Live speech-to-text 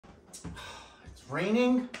It's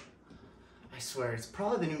raining. I swear, it's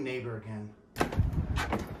probably the new neighbor again.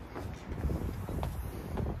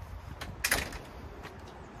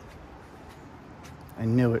 I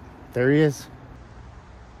knew it. There he is.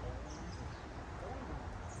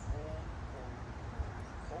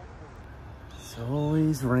 It's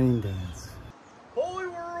always rain dance.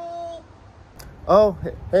 Polywhirl! Oh,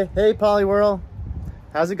 hey, Polywhirl.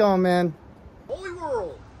 How's it going, man?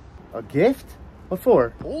 Polywhirl! A gift? What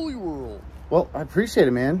for? Polywhirl! Well, I appreciate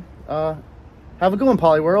it, man. Have a good one,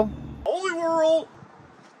 Polywhirl. Polywhirl!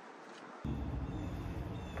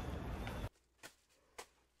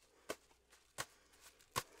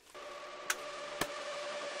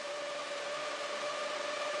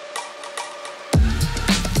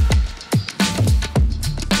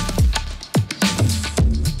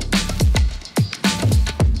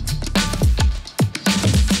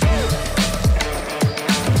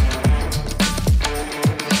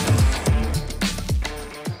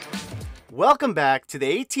 Welcome back to the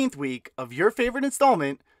 18th week of your favorite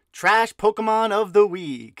installment, Trash Pokemon of the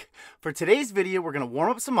Week. For today's video, we're going to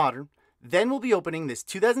warm up some Modern, then we'll be opening this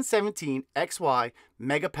 2017 XY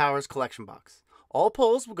Mega Powers collection box. All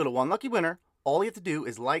polls will go to one lucky winner. All you have to do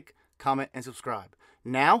is like, comment, and subscribe.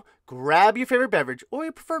 Now, grab your favorite beverage or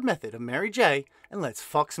your preferred method of Mary J, and let's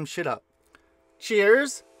fuck some shit up.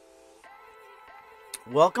 Cheers!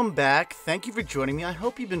 Welcome back. Thank you for joining me. I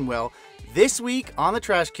hope you've been well. This week on the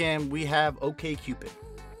trash can, we have OkCupid.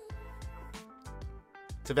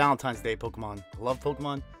 It's a Valentine's Day Pokemon. I love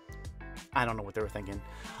Pokemon. I don't know what they were thinking.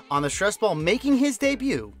 On the stress ball making his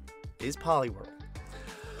debut is Poliwhirl.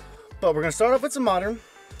 But we're going to start off with some Modern.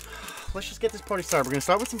 Let's just get this party started. We're going to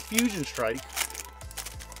start with some Fusion Strike.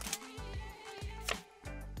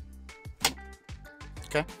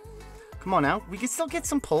 Okay. Come on now. We can still get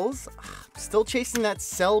some pulls. Still chasing that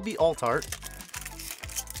Selby Altart.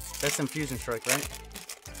 That's some Fusion Strike, right?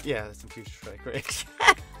 Yeah, that's some Fusion Strike, right?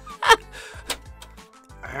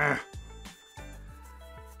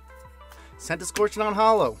 Sent a Scorching on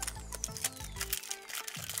Hollow.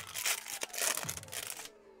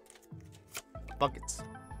 Buckets.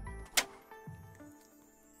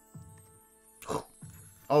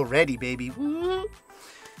 Already, baby. Woo.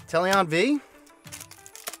 Teleon V.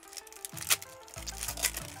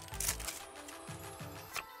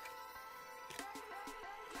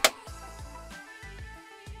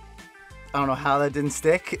 I don't know how that didn't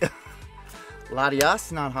stick.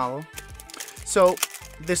 Latias, not hollow. So,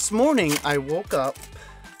 this morning I woke up.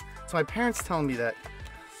 So my parents telling me that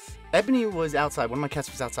Ebony was outside. One of my cats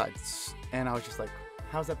was outside. And I was just like,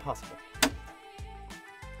 how is that possible?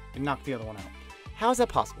 And knocked the other one out. How is that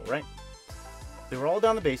possible, right? They were all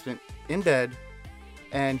down the basement, in bed,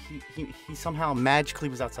 and he somehow magically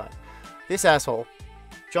was outside. This asshole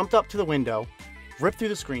jumped up to the window, ripped through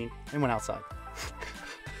the screen, and went outside.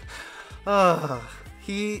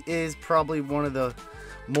 He is probably one of the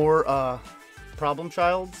more problem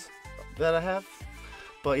childs that I have.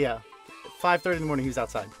 But yeah, 5:30 in the morning, he was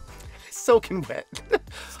outside, soaking wet.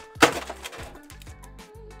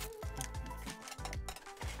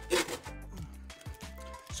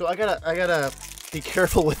 So I gotta be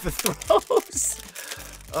careful with the throws.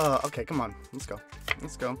 Okay, come on, let's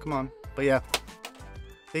go, come on. But yeah,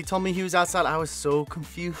 they told me he was outside. I was so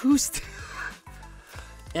confused.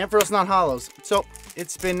 Ampharos non-hollows. So,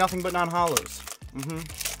 it's been nothing but non-hollows.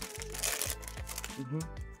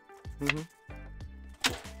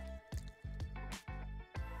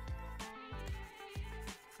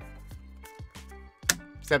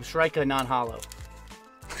 Zebstrika non-hollow.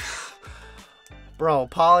 Bro,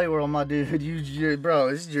 Poliwhirl, my dude,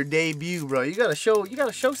 bro, this is your debut, bro. You gotta show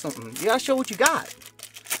something. You gotta show what you got.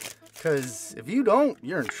 Cause if you don't,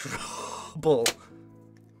 you're in trouble.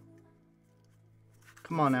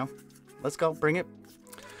 Come on now. Let's go. Bring it.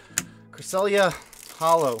 Cresselia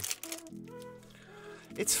hollow.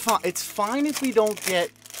 It's fine if we don't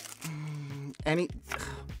get any.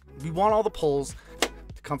 We want all the pulls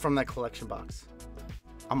to come from that collection box.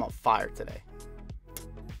 I'm on fire today.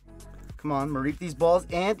 Come on, Mareep these balls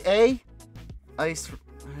and a Ice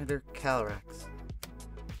Rider Calyrex.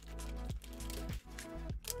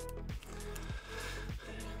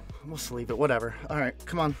 We'll just leave it. Whatever. All right,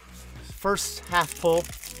 come on. First half pull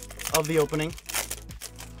of the opening.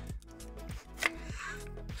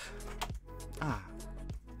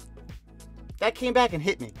 That came back and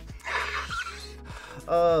hit me.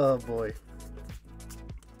 Oh boy.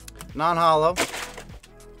 Non-hollow.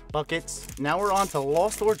 Buckets. Now we're on to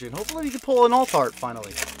Lost Origin. Hopefully we can pull an Altart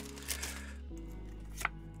finally.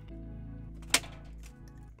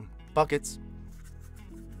 Buckets.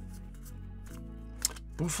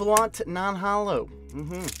 Bouffalant non-hollow.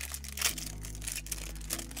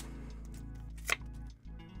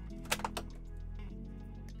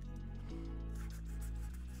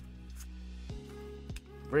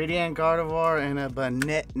 Radiant Gardevoir and a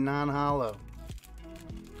Banette non-hollow.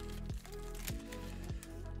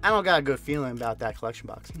 I don't got a good feeling about that collection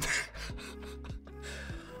box.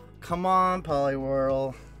 Come on,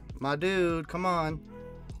 Poliwhirl. My dude, come on.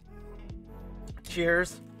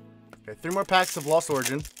 Cheers. Okay, 3 more packs of Lost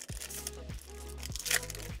Origin.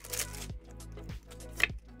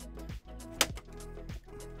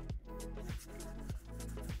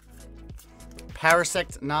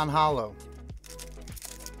 Parasect non-hollow.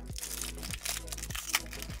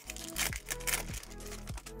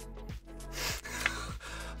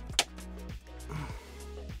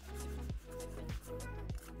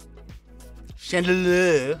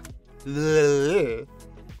 Chandelier.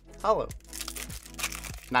 Hollow.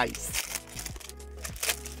 Nice.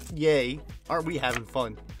 Yay. Aren't we having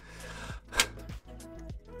fun?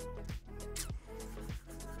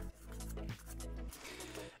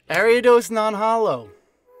 Ariados non-hollow.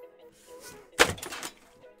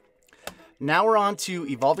 Now we're on to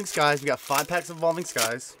Evolving Skies. We got 5 packs of Evolving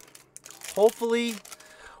Skies. Hopefully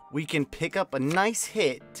we can pick up a nice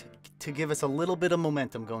hit to give us a little bit of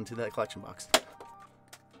momentum going to that collection box.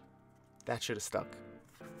 That should have stuck.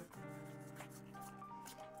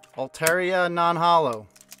 Altaria non-hollow.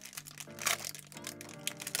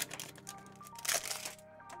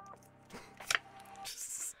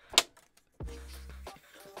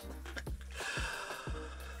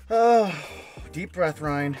 Oh, deep breath,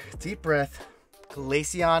 Ryan. Deep breath.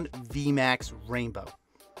 Glaceon VMAX Rainbow.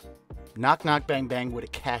 Knock, knock, bang, bang with a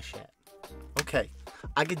cash at. Okay.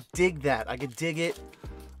 I could dig that. I could dig it.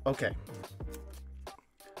 Okay.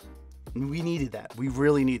 We needed that. We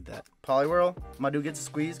really need that. Poliwhirl, my dude gets a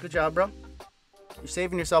squeeze. Good job, bro. You're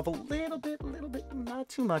saving yourself a little bit. Not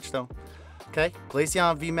too much, though. Okay.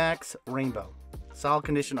 Glaceon VMAX Rainbow. Solid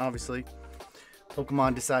condition, obviously.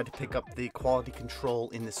 Pokemon decide to pick up the quality control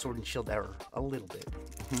in the Sword and Shield era a little bit.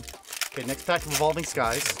 Okay, next pack of Evolving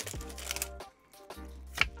Skies.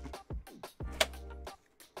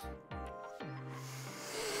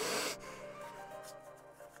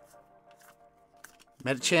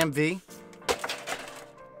 Medicham V.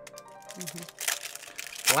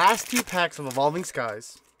 Last 2 packs of Evolving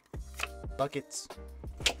Skies. Buckets.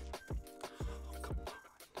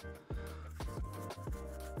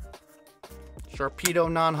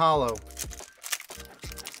 Sharpedo non-hollow.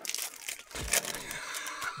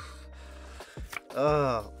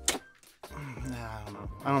 I don't know.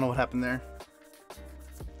 I don't know what happened there.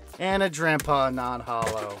 And a Drampa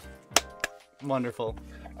non-hollow. Wonderful.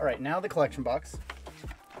 All right, now the collection box.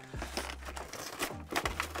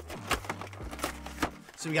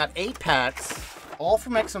 So we got 8 packs, all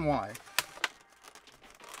from X and Y.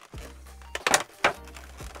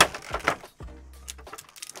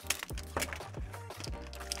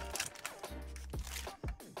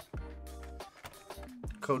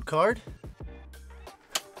 Code card.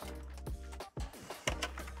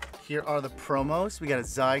 Here are the promos. We got a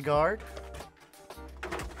Zygarde.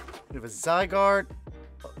 We have a Zygarde,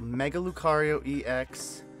 a Mega Lucario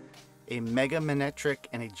EX, a Mega Manectric,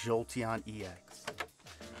 and a Jolteon EX.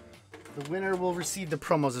 The winner will receive the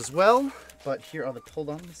promos as well, but here are the, hold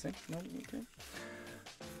on a sec. No, okay.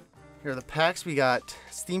 Here are the packs. We got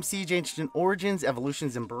Steam Siege, Ancient Origins,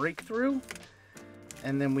 Evolutions, and Breakthrough.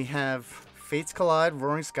 And then we have Fates Collide,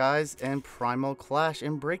 Roaring Skies, and Primal Clash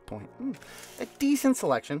and Breakpoint. A decent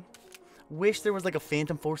selection. Wish there was like a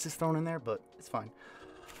Phantom Forces thrown in there, but it's fine.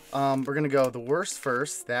 We're going to go the worst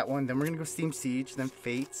first, that one. Then we're going to go Steam Siege, then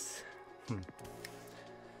Fates.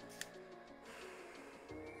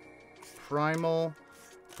 Primal,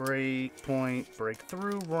 Breakpoint,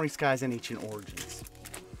 Breakthrough, Roaring Skies, and Ancient Origins.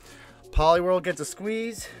 Poliwhirl gets a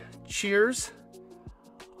squeeze. Cheers.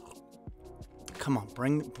 Come on,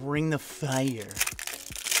 bring the fire.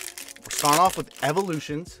 We're starting off with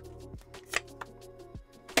Evolutions.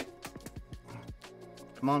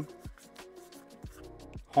 Come on.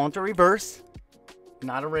 Haunter Reverse.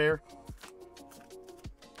 Not a rare.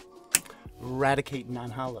 Eradicate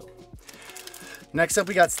non-hollow. Next up,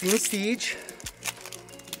 we got Steam Siege.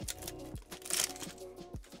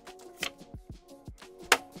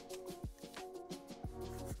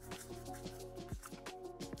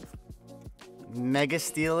 Mega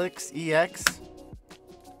Steelix EX.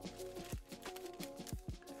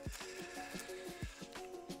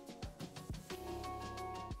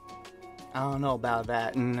 I don't know about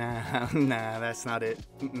that. Nah, that's not it.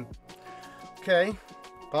 Okay.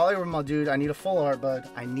 Poliwhirl, my dude. I need a full art, bud.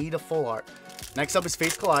 I need a full art. Next up is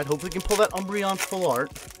Fates Collide. Hopefully we can pull that Umbreon full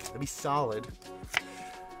art. That'd be solid.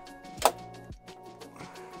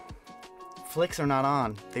 Flicks are not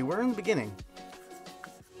on. They were in the beginning.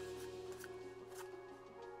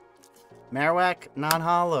 Marowak,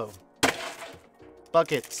 non-hollow.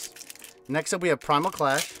 Buckets. Next up we have Primal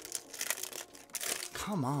Clash.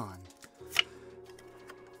 Come on.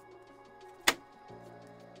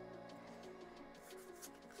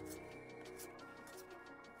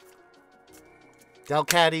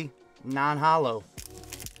 Delcatty, non-hollow.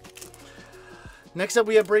 Next up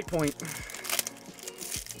we have Breakpoint.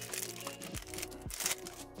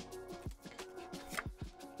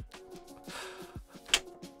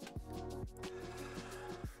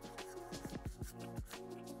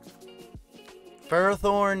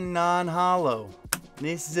 Ferrothorn, non-hollow.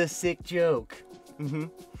 This is a sick joke.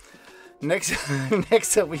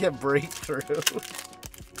 Next up we have Breakthrough.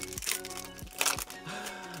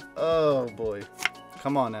 Oh boy.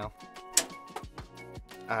 Come on now.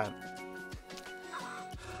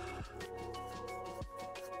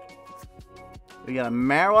 We got a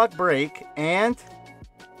Marowak Break and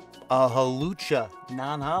a Halucha,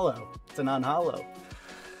 non-hollow. It's a non-hollow.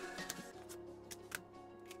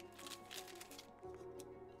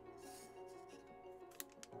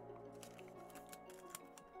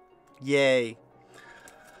 Yay.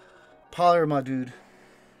 Polymer, my dude.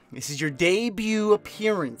 This is your debut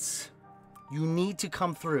appearance. You need to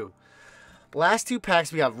come through. Last two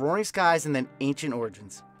packs, we have Roaring Skies and then Ancient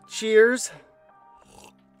Origins. Cheers.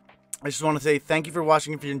 I just want to say thank you for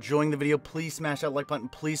watching. If you're enjoying the video, please smash that like button.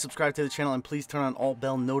 Please subscribe to the channel and please turn on all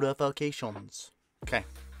bell notifications. Okay.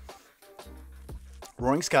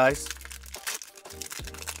 Roaring Skies.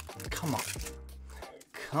 Come on.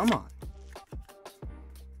 Come on.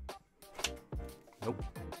 Nope.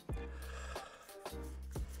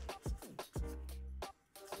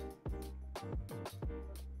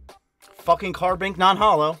 Fucking Carbink,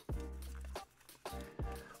 non-hollow.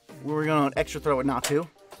 We're going to extra throw it, not to.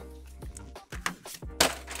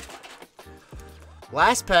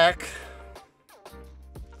 Last pack.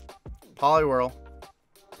 Poliwhirl.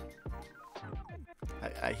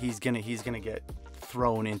 He's gonna get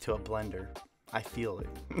thrown into a blender. I feel it.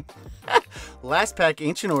 Last pack,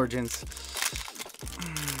 Ancient Origins.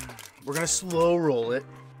 We're gonna slow roll it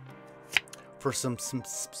for some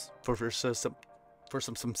suspense. We're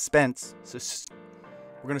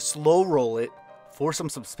gonna slow roll it for some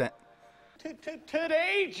suspense.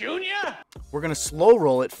 Today, Junior? We're gonna slow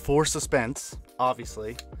roll it for suspense,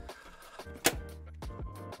 obviously.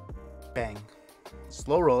 Bang.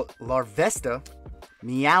 Slow roll it. Larvesta,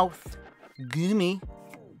 Meowth, Goomy,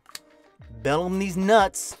 Bellum these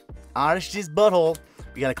nuts, Oddish this butthole.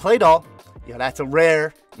 We got a Claydol. Yeah, that's a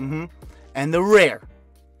rare. And the rare.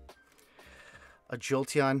 A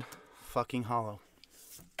Jolteon fucking hollow.